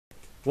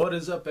What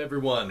is up,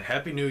 everyone?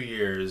 Happy New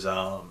Year's.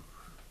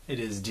 It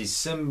is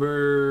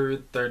December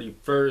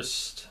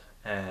 31st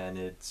and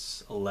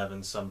it's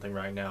 11 something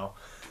right now.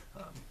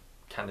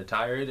 Kind of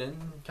tired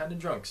and kind of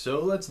drunk,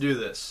 so let's do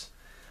this.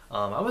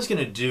 I was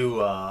gonna do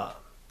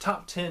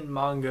top 10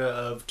 manga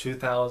of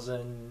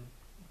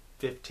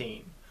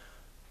 2015.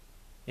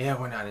 Yeah,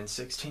 we're not in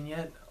 16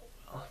 yet.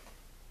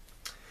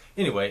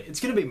 Anyway, it's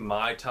gonna be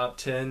my top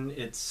 10.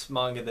 It's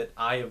manga that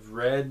I have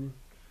read,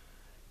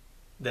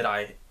 that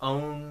I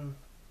own,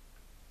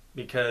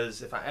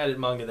 because if I added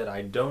manga that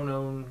I don't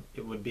own,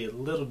 it would be a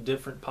little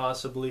different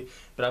possibly,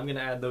 but I'm going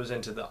to add those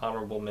into the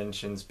honorable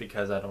mentions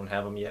because I don't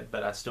have them yet,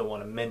 but I still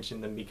want to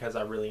mention them because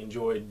I really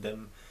enjoyed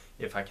them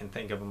if I can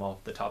think of them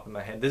off the top of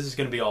my head. This is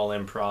going to be all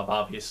improv,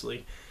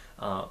 obviously.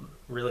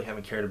 Really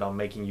haven't cared about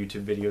making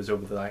YouTube videos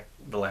over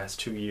the last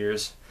 2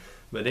 years.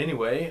 But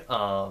anyway,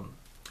 I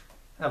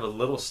have a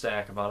little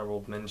stack of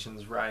honorable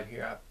mentions right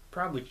here. I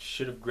probably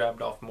should have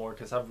grabbed off more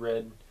because I've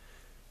read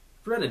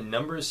a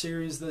number of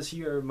series this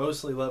year,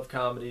 mostly love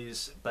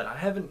comedies, but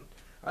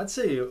I'd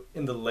say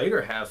in the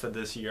later half of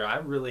this year, I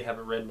really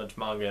haven't read much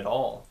manga at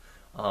all.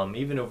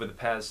 Even over the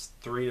past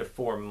 3 to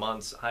 4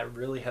 months, I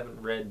really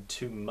haven't read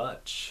too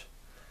much.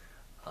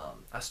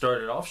 I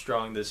started off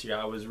strong this year.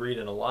 I was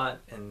reading a lot,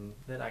 and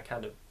then I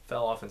kind of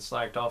fell off and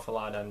slacked off a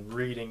lot on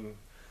reading.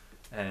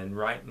 And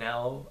right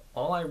now,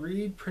 all I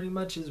read pretty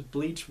much is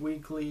Bleach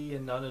Weekly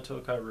and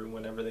Nanatokaru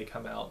whenever they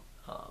come out.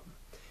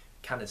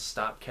 Kind of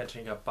stopped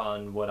catching up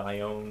on what I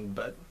own,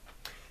 but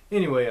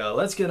anyway,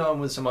 let's get on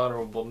with some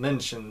honorable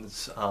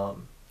mentions. I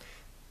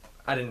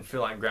didn't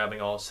feel like grabbing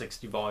all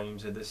 60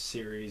 volumes of this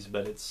series,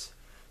 but it's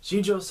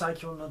Shoujo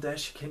Saikyo no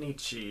Deshi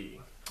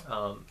Kenichi.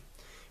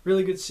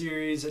 Really good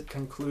series. It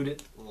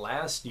concluded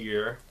last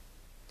year,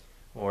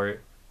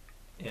 or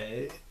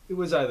it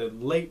was either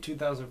late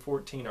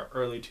 2014 or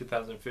early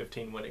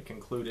 2015 when it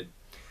concluded.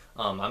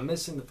 I'm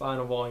missing the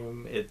final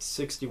volume. It's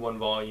 61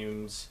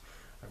 volumes.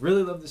 I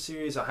really love the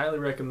series. I highly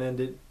recommend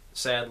it.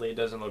 Sadly, it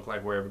doesn't look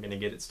like we're ever going to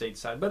get it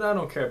stateside, but I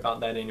don't care about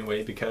that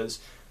anyway because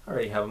I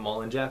already have them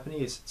all in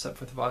Japanese, except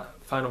for the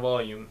final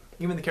volume,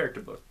 even the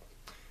character book.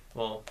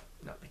 Well,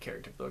 not the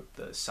character book,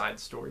 the side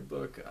story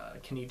book,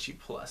 Kenichi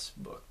Plus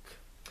book.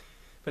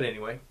 But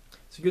anyway,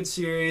 it's a good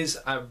series.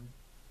 I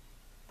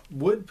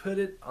would put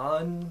it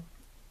on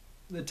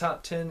the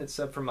top 10,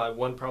 except for my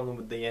one problem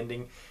with the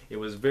ending. It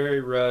was very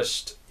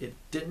rushed. It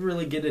didn't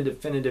really get a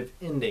definitive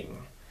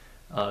ending.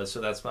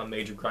 So that's my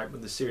major gripe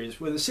with the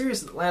series. With a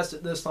series that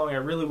lasted this long, I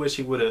really wish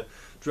he would have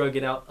drug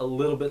it out a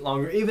little bit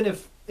longer, even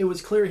if it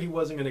was clear he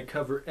wasn't going to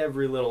cover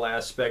every little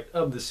aspect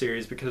of the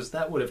series, because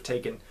that would have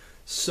taken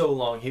so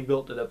long. He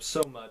built it up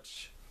so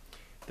much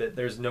that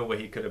there's no way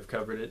he could have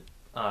covered it.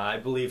 I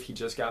believe he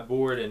just got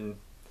bored and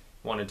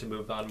wanted to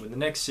move on with the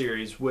next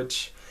series,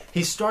 which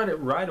he started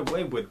right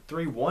away with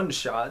 3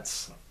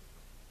 one-shots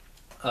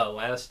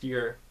last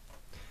year,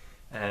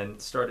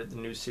 and started the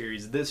new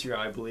series this year,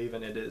 I believe,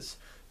 and it is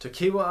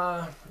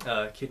Tokiwa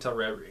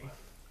Kitareri.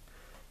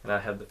 And I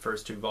have the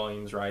first 2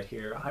 volumes right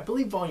here. I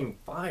believe volume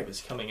 5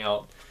 is coming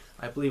out.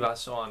 I believe I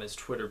saw on his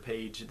Twitter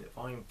page that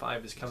volume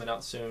 5 is coming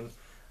out soon.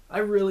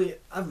 I've read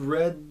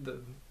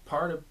the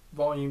part of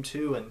volume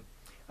 2, and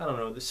I don't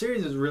know, the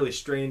series is really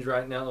strange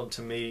right now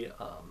to me.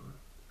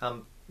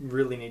 I'm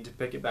really need to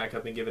pick it back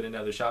up and give it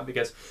another shot,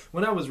 because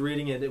when I was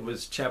reading it, it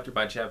was chapter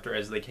by chapter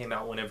as they came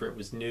out whenever it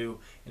was new,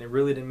 and it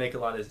really didn't make a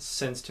lot of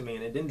sense to me,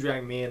 and it didn't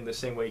drag me in the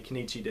same way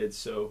Kenichi did,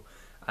 so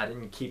I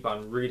didn't keep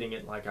on reading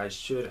it like I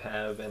should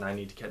have, and I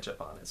need to catch up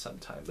on it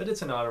sometime. But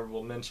it's an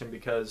honorable mention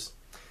because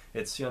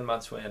it's Yon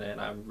Matsuena and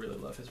I really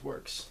love his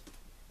works.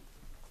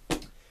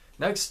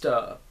 Next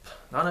up,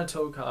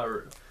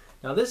 Nanatokaru.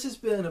 Now this has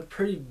been a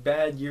pretty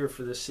bad year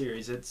for the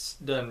series. It's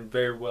done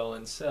very well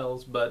in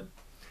sales, but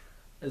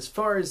as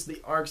far as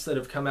the arcs that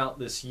have come out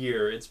this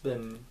year, it's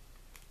been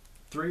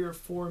 3 or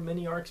 4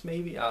 mini arcs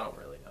maybe? I don't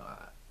really know.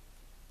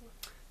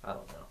 I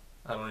don't know.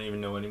 I don't even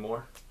know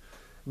anymore.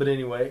 But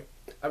anyway,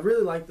 I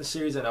really like the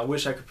series and I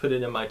wish I could put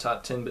it in my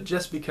top 10, but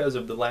just because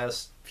of the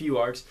last few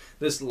arcs,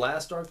 this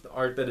last arc, the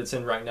arc that it's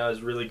in right now,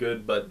 is really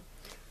good, but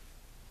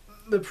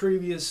the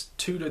previous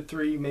 2 to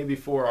 3, maybe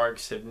 4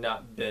 arcs have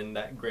not been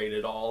that great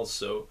at all,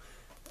 so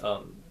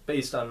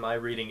based on my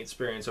reading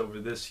experience over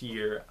this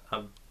year,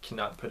 I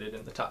cannot put it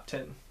in the top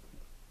 10.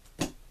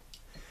 Now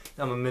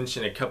I'm going to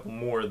mention a couple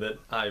more that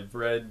I've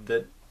read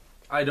that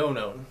I don't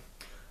own.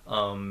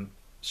 I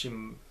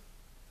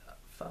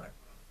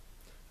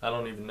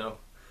don't even know.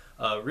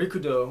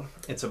 Rikudo,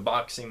 it's a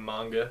boxing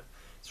manga.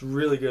 It's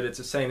really good. It's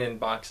a seinen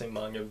boxing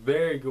manga.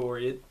 Very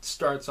gory. It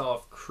starts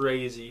off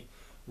crazy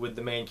with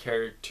the main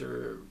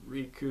character,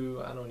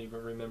 Riku. I don't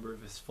even remember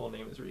if his full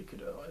name is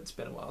Rikudo. It's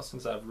been a while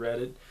since I've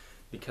read it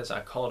because I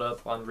caught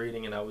up on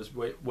reading and I was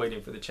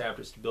waiting for the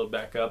chapters to build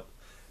back up.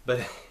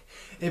 But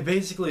it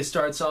basically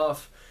starts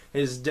off,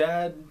 he's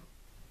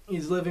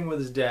living with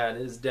his dad.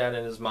 His dad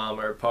and his mom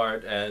are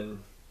apart, and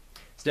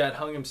his dad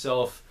hung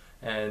himself,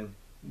 and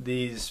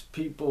these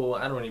people,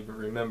 I don't even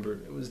remember,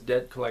 it was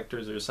debt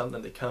collectors or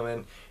something, that come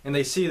in and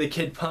they see the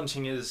kid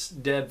punching his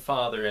dead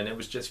father, and it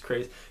was just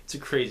crazy. It's a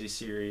crazy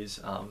series.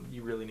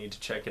 You really need to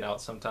check it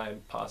out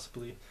sometime,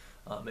 possibly,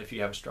 if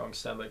you have a strong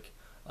stomach.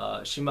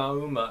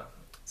 Shimauma,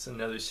 it's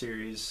another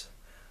series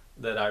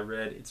that I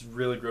read. It's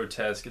really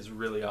grotesque, it's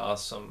really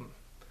awesome.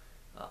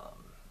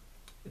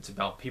 It's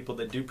about people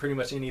that do pretty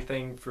much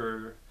anything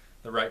for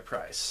the right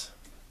price,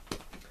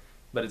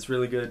 but it's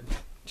really good.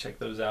 Check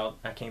those out.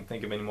 I can't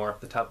think of any more off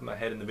the top of my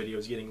head, and the video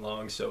is getting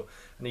long, so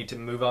I need to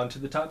move on to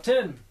the top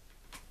 10.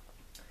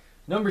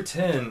 Number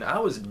 10, I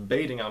was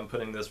debating on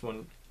putting this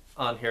one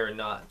on here or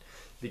not,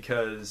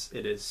 because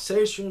it is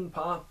Seishun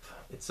Pop.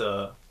 It's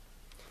a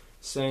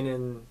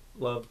seinen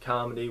love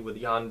comedy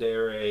with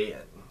yandere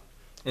and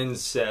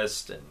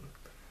incest, and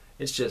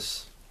it's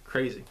just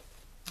crazy.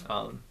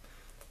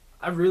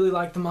 I really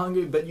like the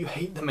manga, but you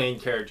hate the main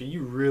character.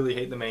 You really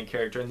hate the main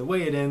character, and the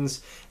way it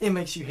ends, it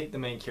makes you hate the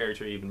main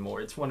character even more.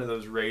 It's one of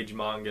those rage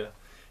manga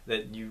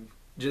that you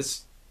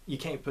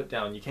can't put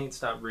down. You can't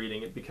stop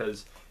reading it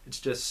because it's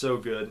just so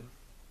good.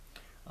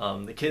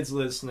 The kid's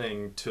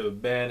listening to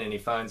Ben, and he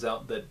finds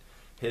out that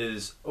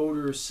his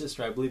older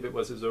sister, I believe it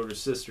was his older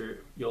sister,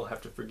 you'll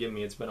have to forgive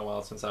me, it's been a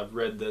while since I've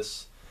read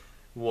this,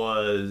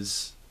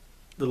 was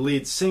the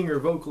lead singer,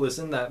 vocalist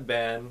in that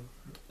band.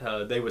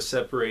 They were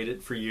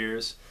separated for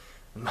years.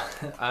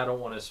 I don't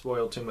want to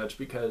spoil too much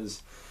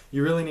because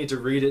you really need to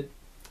read it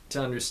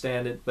to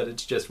understand it, but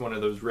it's just one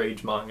of those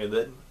rage manga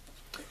that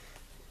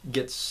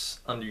gets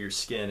under your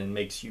skin and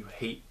makes you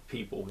hate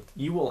people.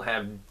 You will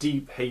have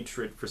deep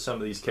hatred for some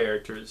of these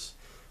characters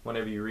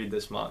whenever you read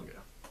this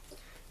manga.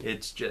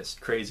 It's just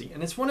crazy,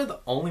 and it's one of the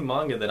only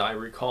manga that I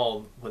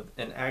recall with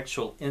an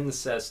actual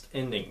incest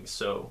ending,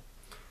 so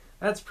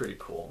that's pretty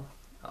cool.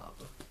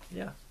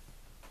 Yeah.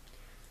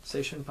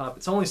 Seishun Pop.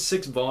 It's only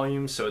 6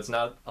 volumes, so it's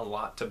not a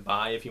lot to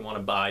buy if you want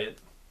to buy it.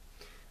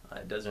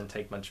 It doesn't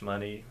take much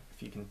money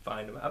if you can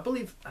find them.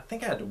 I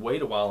think I had to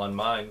wait a while on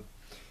mine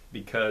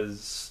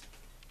because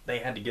they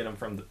had to get them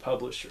from the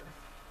publisher.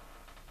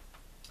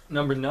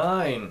 Number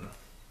 9.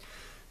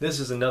 This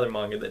is another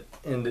manga that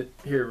ended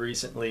here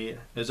recently.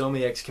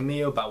 Nozomi X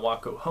Kamio by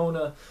Wako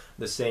Hona,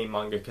 the same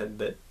mangaka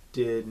that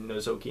did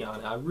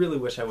Nozoki-an. I really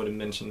wish I would have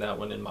mentioned that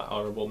one in my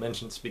honorable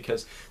mentions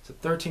because it's a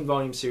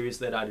 13-volume series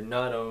that I do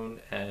not own,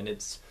 and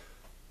it's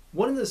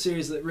one of the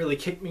series that really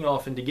kicked me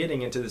off into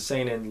getting into the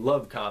seinen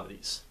love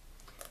comedies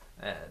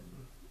and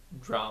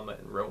drama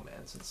and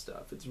romance and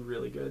stuff. It's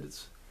really good.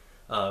 It's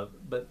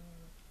but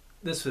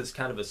this was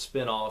kind of a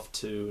spin-off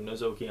to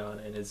Nozoki-an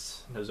and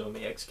its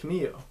Nozomi X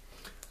Kamio.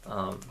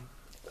 I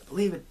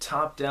believe it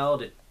topped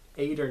out at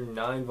 8 or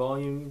 9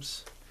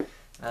 volumes.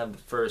 I have the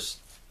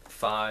first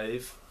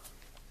 5.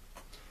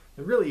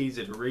 They're really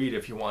easy to read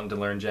if you wanted to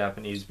learn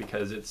Japanese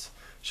because it's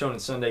shown in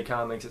Sunday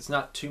comics. It's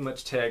not too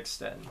much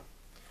text and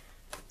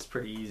it's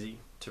pretty easy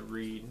to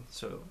read.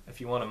 So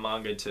if you want a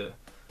manga to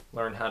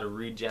learn how to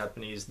read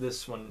Japanese,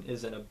 this one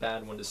isn't a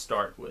bad one to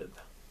start with.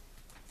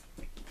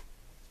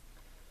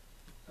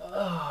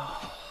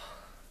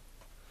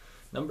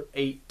 Number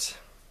 8.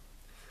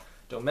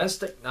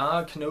 Domestic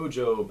na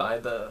Kanojo by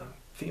the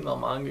female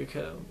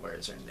mangaka.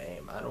 Where's her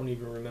name? I don't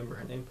even remember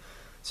her name.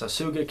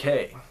 Sasuga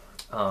K.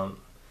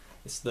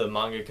 It's the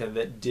mangaka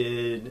that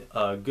did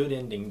Good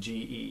Ending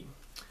GE.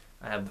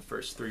 I have the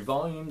first 3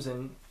 volumes,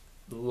 and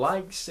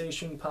like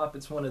Seishun Pop,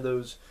 it's one of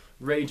those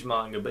rage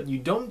manga, but you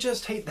don't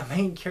just hate the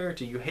main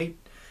character, you hate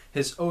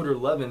his older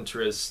love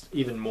interest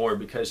even more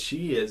because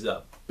she is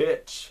a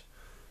bitch.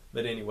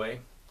 But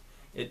anyway,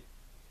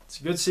 it's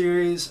a good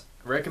series.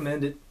 I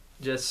recommend it.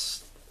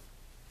 Just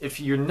if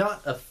you're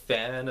not a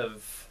fan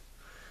of,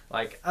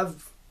 like,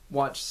 I've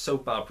watched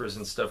soap operas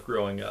and stuff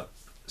growing up,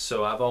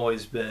 so I've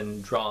always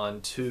been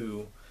drawn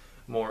to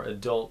more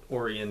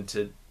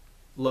adult-oriented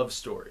love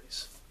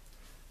stories.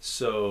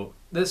 So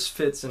this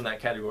fits in that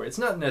category. It's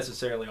not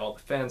necessarily all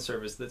the fan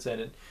service that's in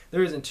it.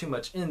 There isn't too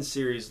much in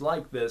series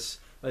like this,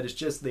 but it's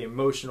just the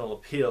emotional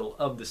appeal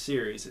of the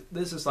series.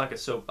 This is like a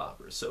soap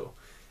opera, so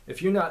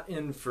if you're not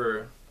in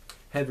for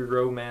heavy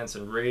romance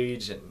and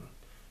rage and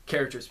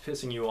characters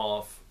pissing you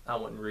off, I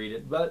wouldn't read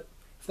it. But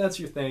if that's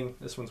your thing,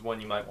 this one's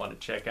one you might want to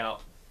check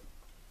out.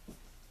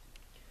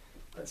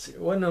 Let's see,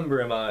 what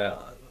number am I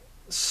on?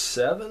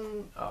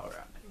 7? Alright.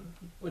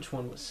 Which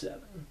one was 7?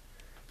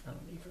 I don't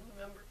even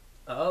remember.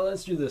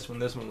 Let's do this one.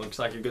 This one looks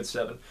like a good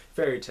 7.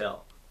 Fairy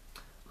Tail.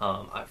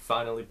 I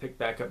finally picked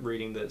back up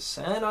reading this,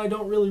 and I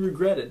don't really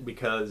regret it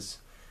because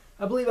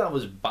I believe I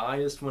was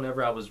biased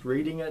whenever I was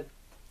reading it.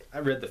 I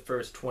read the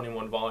first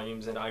 21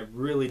 volumes and I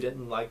really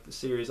didn't like the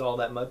series all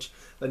that much,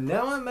 but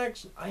now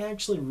I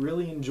actually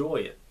really enjoy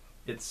it.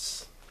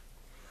 It's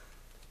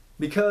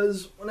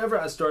because whenever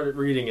I started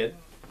reading it,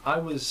 I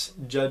was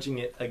judging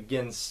it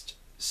against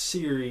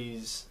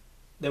series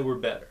that were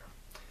better,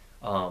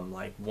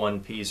 like One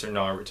Piece or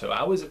Naruto.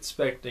 I was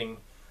expecting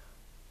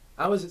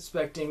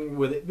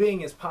with it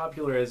being as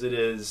popular as it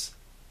is,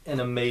 an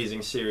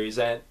amazing series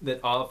that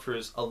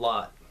offers a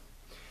lot,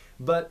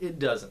 but it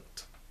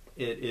doesn't.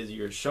 It is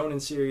your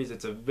shonen series.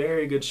 It's a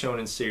very good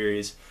shonen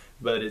series,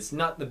 but it's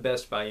not the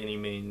best by any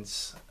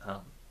means.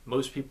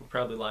 Most people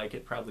probably like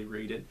it, probably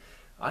read it.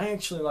 I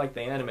actually like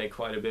the anime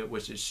quite a bit,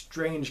 which is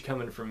strange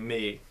coming from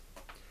me,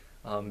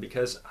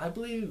 because I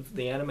believe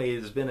the anime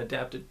has been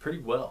adapted pretty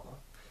well.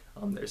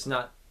 There's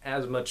not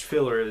as much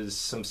filler as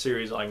some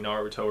series like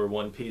Naruto or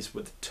One Piece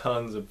with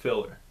tons of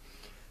filler.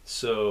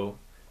 So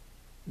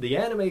the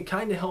anime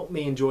kind of helped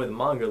me enjoy the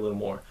manga a little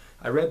more.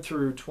 I read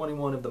through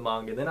 21 of the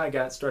manga, then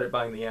I started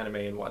buying the anime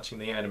and watching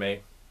the anime.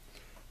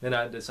 Then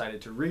I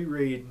decided to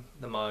reread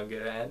the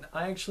manga, and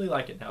I actually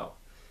like it now.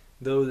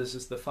 Though this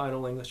is the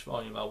final English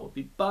volume I will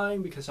be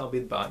buying, because I'll be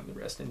buying the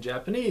rest in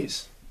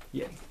Japanese.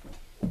 Yay.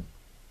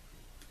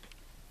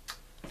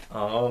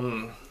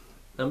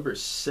 Number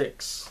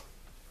 6.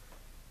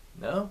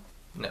 No?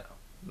 No.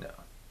 No.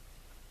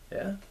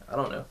 Yeah? I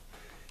don't know.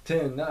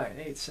 10, 9,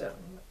 8, 7.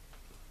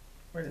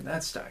 Where did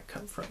that stack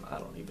come from? I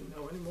don't even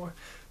know anymore.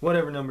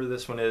 Whatever number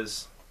this one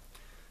is.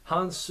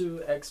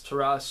 Hansu X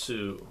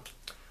Tarasu.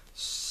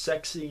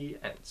 Sexy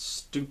and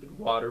stupid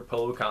water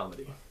polo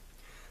comedy.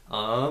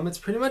 It's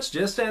pretty much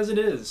just as it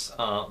is.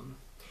 The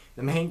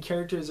main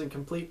character is a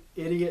complete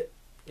idiot.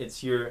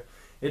 It's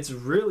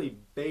really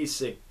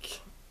basic,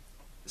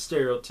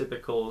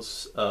 stereotypical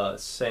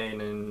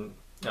seinen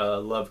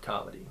love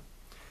comedy.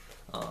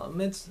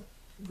 It's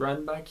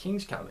run by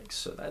King's Comics,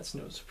 so that's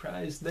no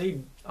surprise. They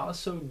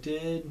also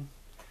did,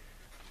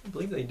 I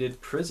believe they did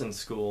Prison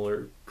School,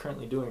 or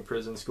currently doing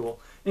Prison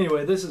School.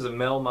 Anyway, this is a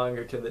male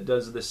mangaka that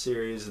does this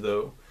series,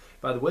 though.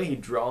 By the way he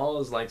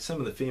draws, like some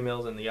of the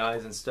females in the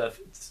eyes and stuff,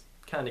 it's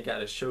kind of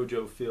got a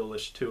shoujo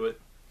feel-ish to it.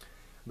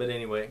 But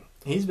anyway,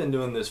 he's been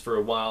doing this for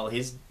a while.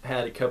 He's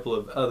had a couple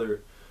of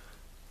other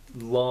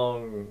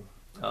long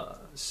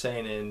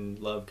seinen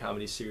love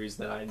comedy series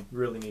that I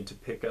really need to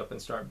pick up and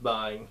start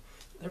buying.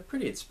 They're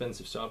pretty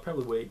expensive, so I'll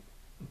probably wait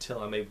until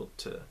I'm able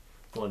to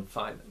go and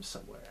find them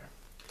somewhere.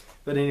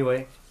 But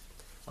anyway,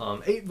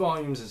 8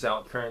 volumes is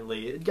out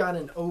currently. It got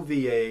an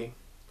OVA.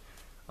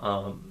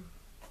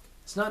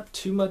 It's not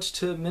too much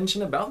to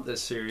mention about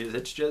this series.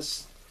 It's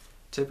just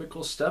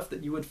typical stuff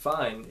that you would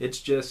find. It's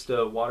just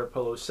a water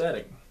polo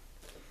setting.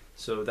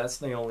 So that's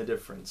the only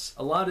difference.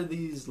 A lot of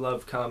these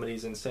love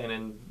comedies and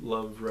seinen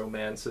love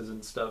romances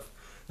and stuff,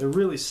 they're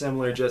really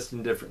similar, just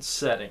in different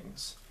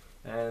settings.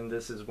 And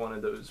this is one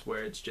of those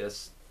where it's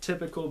just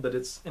typical, but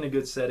it's in a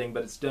good setting,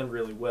 but it's done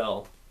really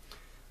well.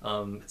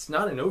 It's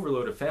not an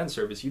overload of fan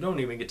service. You don't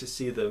even get to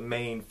see the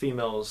main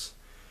female's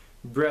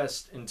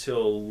breast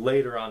until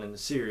later on in the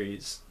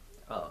series.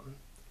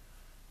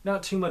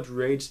 Not too much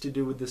rage to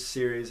do with this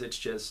series. It's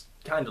just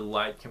kind of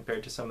light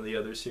compared to some of the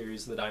other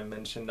series that I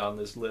mentioned on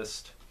this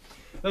list.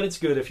 But it's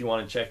good if you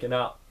want to check it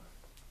out.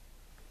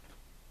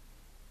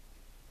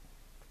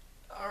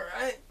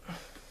 Alright.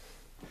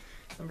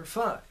 Number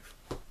 5.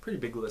 Pretty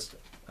big list.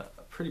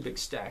 Pretty big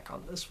stack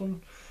on this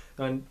one.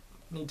 I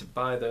need to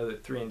buy the other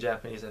 3 in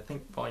Japanese. I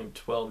think volume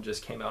 12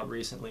 just came out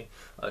recently.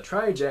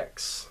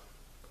 Trigex.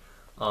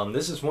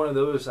 This is one of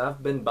those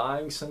I've been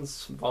buying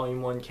since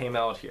volume 1 came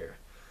out here.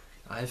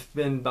 I've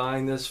been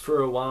buying this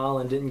for a while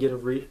and didn't get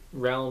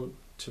around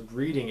to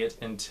reading it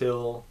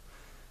until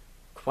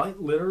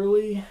quite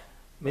literally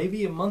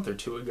maybe a month or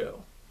 2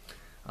 ago.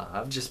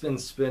 I've just been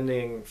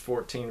spending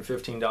 $14,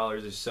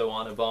 $15 or so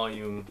on a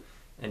volume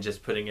and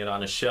just putting it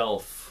on a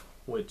shelf,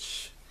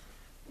 which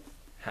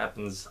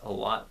happens a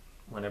lot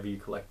whenever you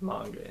collect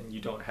manga and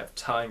you don't have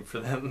time for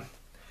them.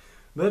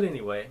 But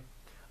anyway,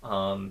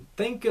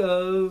 think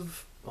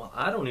of, well,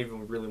 I don't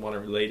even really want to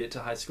relate it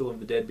to High School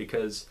of the Dead,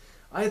 because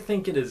I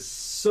think it is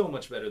so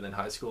much better than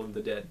High School of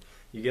the Dead.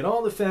 You get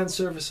all the fan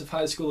service of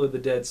High School of the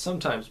Dead,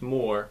 sometimes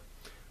more.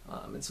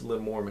 It's a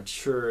little more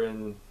mature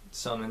in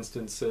some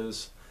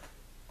instances.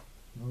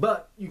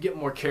 But you get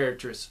more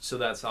characters, so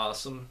that's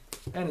awesome.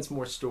 And it's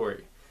more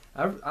story.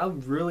 I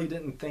really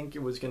didn't think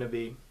it was going to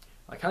be...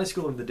 Like, High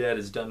School of the Dead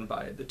is done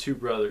by the 2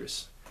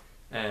 brothers.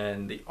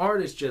 And the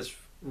artist just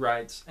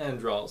writes and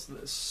draws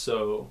this.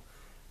 So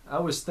I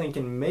was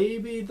thinking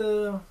maybe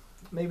the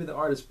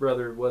artist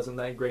brother wasn't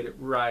that great at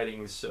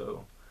writing,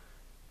 so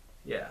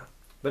yeah.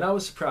 But I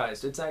was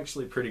surprised. It's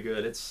actually pretty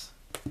good. It's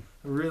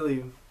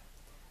really...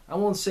 I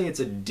won't say it's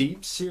a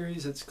deep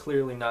series. It's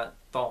clearly not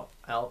thought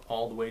out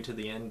all the way to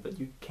the end, but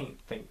you can't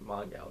think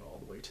manga out all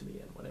the way to the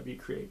end whenever you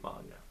create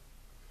manga.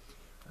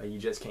 You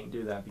just can't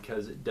do that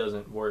because it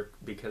doesn't work,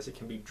 because it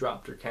can be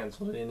dropped or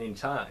canceled at any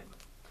time.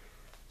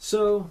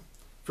 So,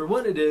 for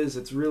what it is,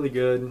 it's really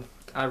good.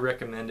 I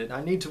recommend it.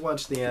 I need to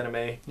watch the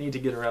anime. Need to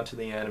get around to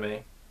the anime.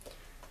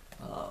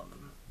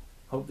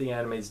 Hope the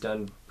anime's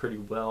done pretty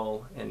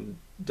well and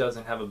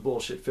doesn't have a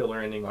bullshit filler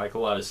ending like a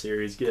lot of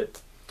series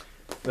get.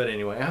 But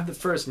anyway, I have the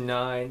first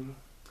 9.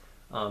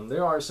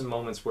 There are some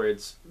moments where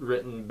it's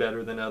written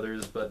better than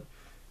others, but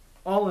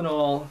all in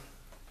all,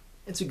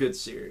 it's a good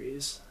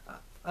series.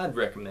 I'd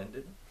recommend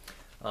it.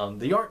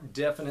 The art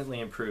definitely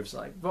improves.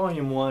 Like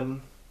volume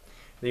 1,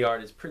 the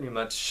art is pretty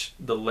much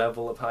the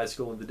level of High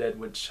School of the Dead,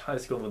 which High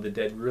School of the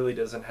Dead really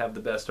doesn't have the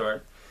best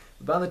art.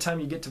 But by the time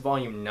you get to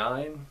volume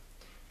 9,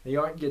 the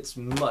art gets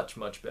much,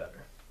 much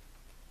better.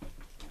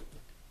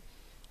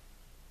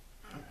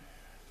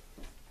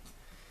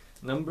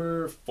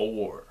 Number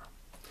 4.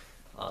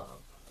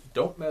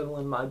 Don't meddle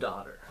in my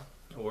daughter,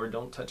 or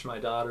don't touch my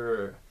daughter,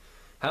 or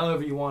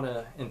however you want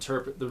to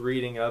interpret the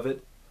reading of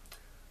it.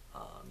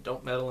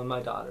 Don't meddle in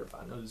my daughter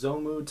by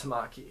Nozomu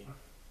Tamaki.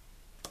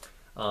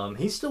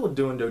 He's still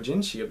doing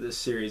doujinshi of this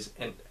series,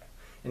 and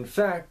in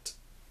fact,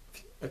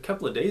 a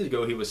couple of days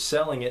ago he was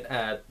selling it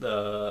at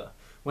the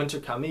Winter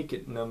Comic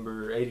at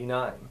number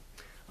 89.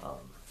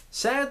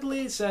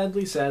 Sadly, it's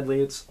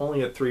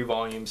only a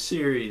 3-volume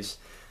series.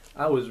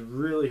 I was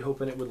really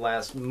hoping it would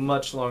last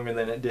much longer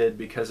than it did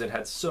because it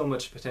had so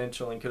much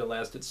potential and could have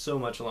lasted so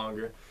much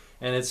longer.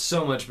 And it's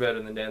so much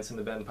better than Dancing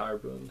the Vampire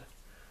Bund.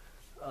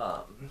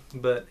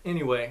 But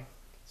anyway,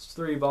 it's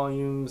 3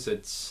 volumes.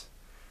 It's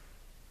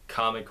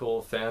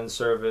comical, fan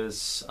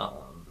service,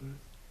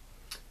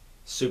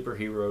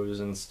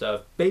 superheroes and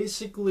stuff.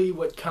 Basically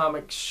what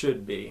comics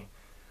should be.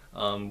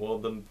 Well,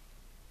 the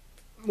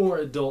more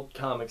adult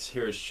comics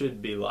here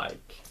should be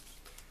like.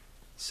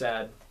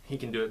 Sad. He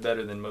can do it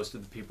better than most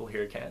of the people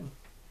here can.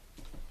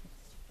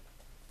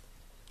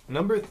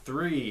 Number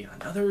 3,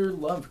 another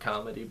love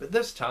comedy, but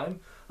this time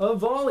a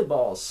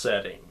volleyball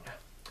setting.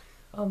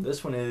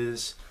 This one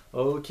is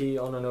Oki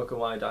Ononoka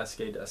wa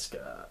Daisuke desu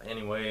ka?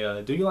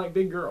 Anyway, do you like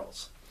big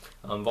girls?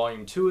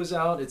 Volume 2 is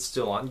out. It's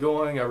still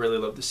ongoing. I really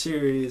love the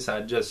series.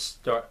 I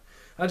just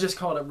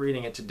caught up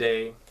reading it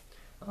today.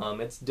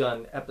 It's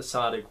done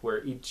episodic,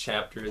 where each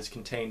chapter is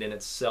contained in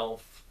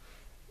itself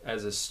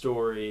as a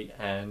story,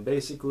 and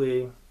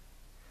basically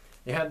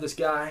you have this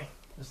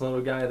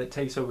little guy that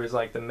takes over as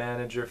like the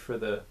manager for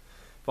the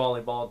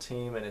volleyball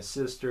team, and his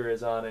sister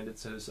is on it.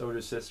 It's his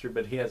older sister,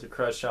 but he has a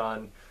crush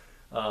on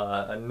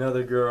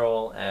another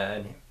girl,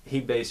 and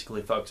he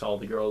basically fucks all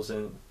the girls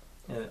on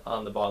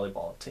the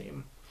volleyball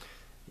team.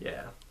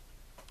 Yeah.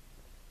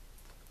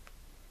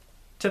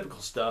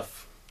 Typical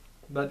stuff.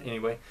 But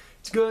anyway,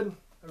 it's good.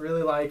 I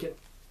really like it.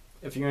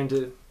 If you're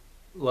into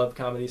love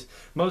comedies,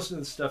 most of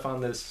the stuff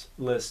on this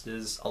list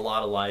is a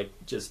lot alike,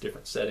 just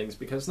different settings,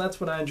 because that's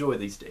what I enjoy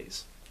these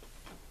days.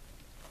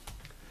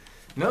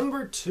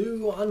 Number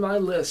 2 on my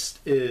list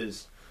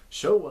is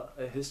Showa,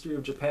 A History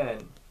of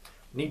Japan.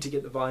 Need to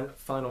get the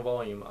final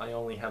volume. I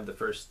only have the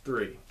first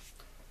 3.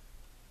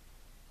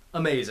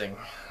 Amazing.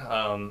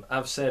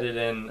 I've said it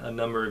in a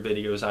number of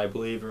videos, I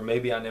believe, or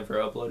maybe I never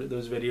uploaded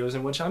those videos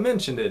in which I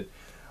mentioned it.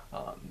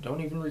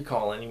 Don't even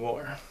recall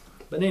anymore.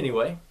 But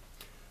anyway,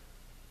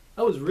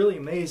 I was really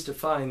amazed to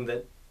find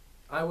that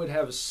I would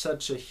have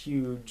such a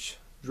huge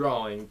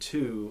drawing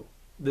to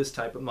this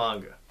type of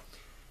manga.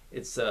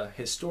 It's a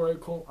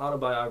historical,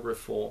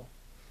 autobiographical,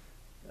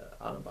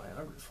 I don't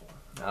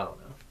know.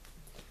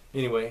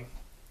 Anyway,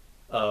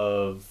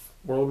 of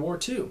World War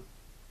II.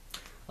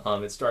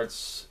 It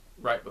starts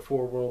right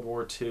before World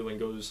War II and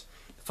goes,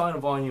 the final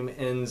volume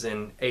ends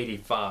in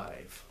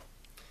 85.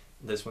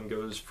 This one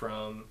goes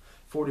from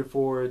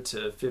 44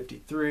 to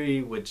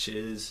 53, which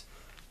is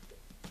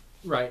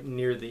right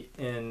near the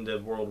end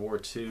of World War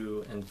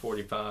II, and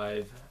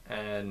 45.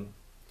 And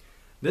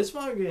this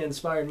manga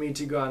inspired me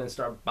to go out and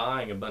start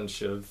buying a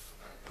bunch of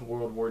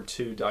World War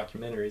II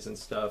documentaries and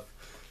stuff.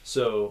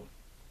 So,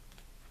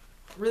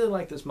 I really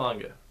like this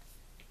manga.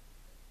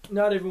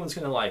 Not everyone's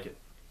going to like it.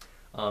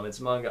 It's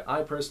a manga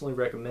I personally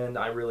recommend.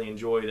 I really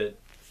enjoyed it,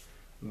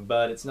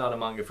 but it's not a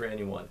manga for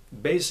anyone.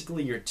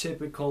 Basically, your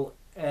typical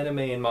anime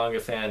and manga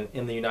fan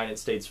in the United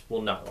States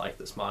will not like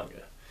this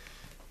manga.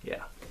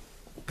 Yeah.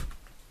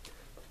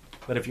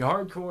 But if you're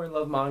hardcore and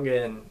love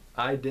manga, and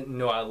I didn't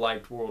know I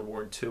liked World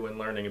War II and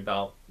learning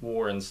about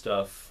war and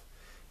stuff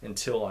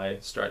until I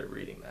started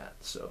reading that.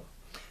 So,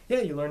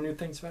 yeah, you learn new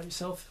things about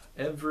yourself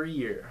every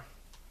year.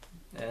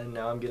 And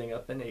now I'm getting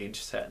up in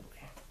age, sadly.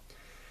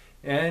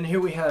 And here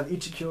we have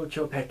Ichikyo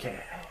Kyopeke,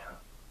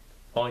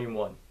 Volume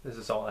 1. This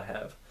is all I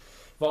have.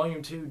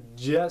 Volume 2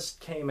 just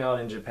came out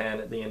in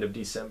Japan at the end of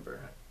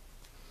December.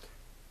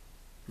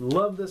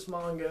 Love this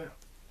manga.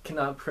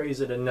 Cannot praise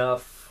it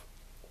enough.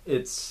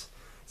 It's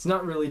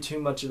not really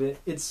too much of it.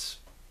 It's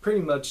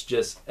pretty much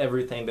just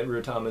everything that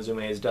Ruta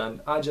Mizume has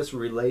done. I just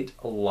relate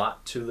a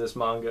lot to this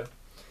manga.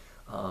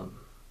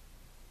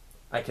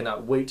 I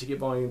cannot wait to get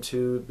Volume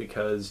 2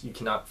 because you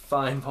cannot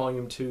find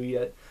Volume 2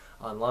 yet.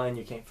 Online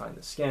you can't find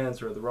the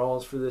scans or the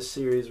raws for this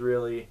series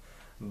really,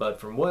 but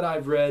from what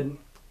I've read,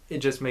 it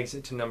just makes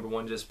it to number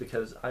 1 just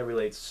because I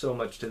relate so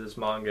much to this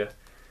manga,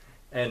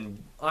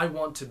 and I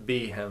want to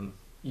be him.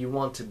 You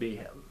want to be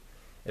him.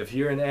 If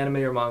you're an anime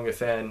or manga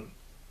fan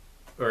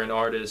or an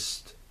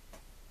artist,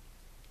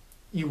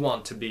 you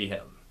want to be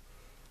him.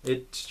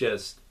 It's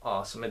just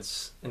awesome.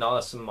 It's an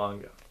awesome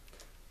manga.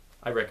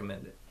 I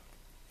recommend it.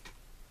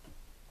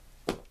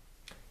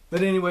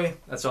 But anyway,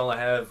 that's all I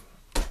have.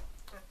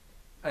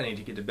 I need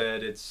to get to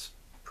bed. It's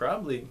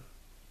probably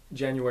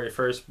January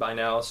 1st by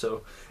now,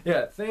 so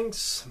yeah,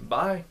 thanks.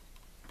 Bye.